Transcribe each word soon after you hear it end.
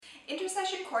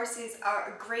Intersession courses are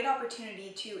a great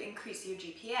opportunity to increase your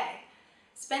GPA.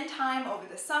 Spend time over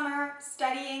the summer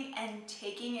studying and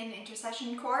taking an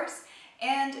intersession course,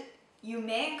 and you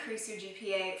may increase your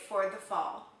GPA for the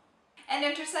fall. An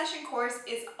intersession course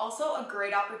is also a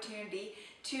great opportunity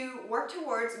to work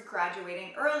towards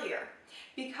graduating earlier.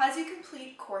 Because you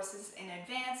complete courses in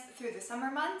advance through the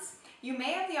summer months, you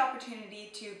may have the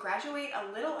opportunity to graduate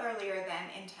a little earlier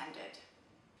than intended.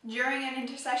 During an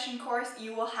intersession course,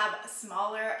 you will have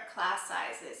smaller class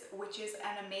sizes, which is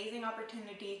an amazing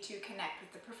opportunity to connect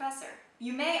with the professor.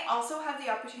 You may also have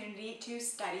the opportunity to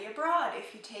study abroad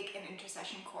if you take an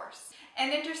intersession course.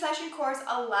 An intersession course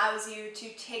allows you to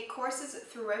take courses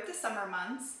throughout the summer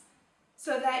months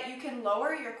so that you can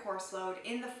lower your course load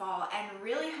in the fall and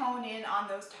really hone in on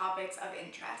those topics of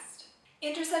interest.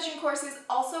 Intersession courses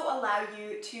also allow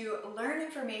you to learn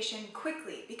information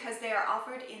quickly because they are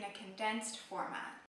offered in a condensed format.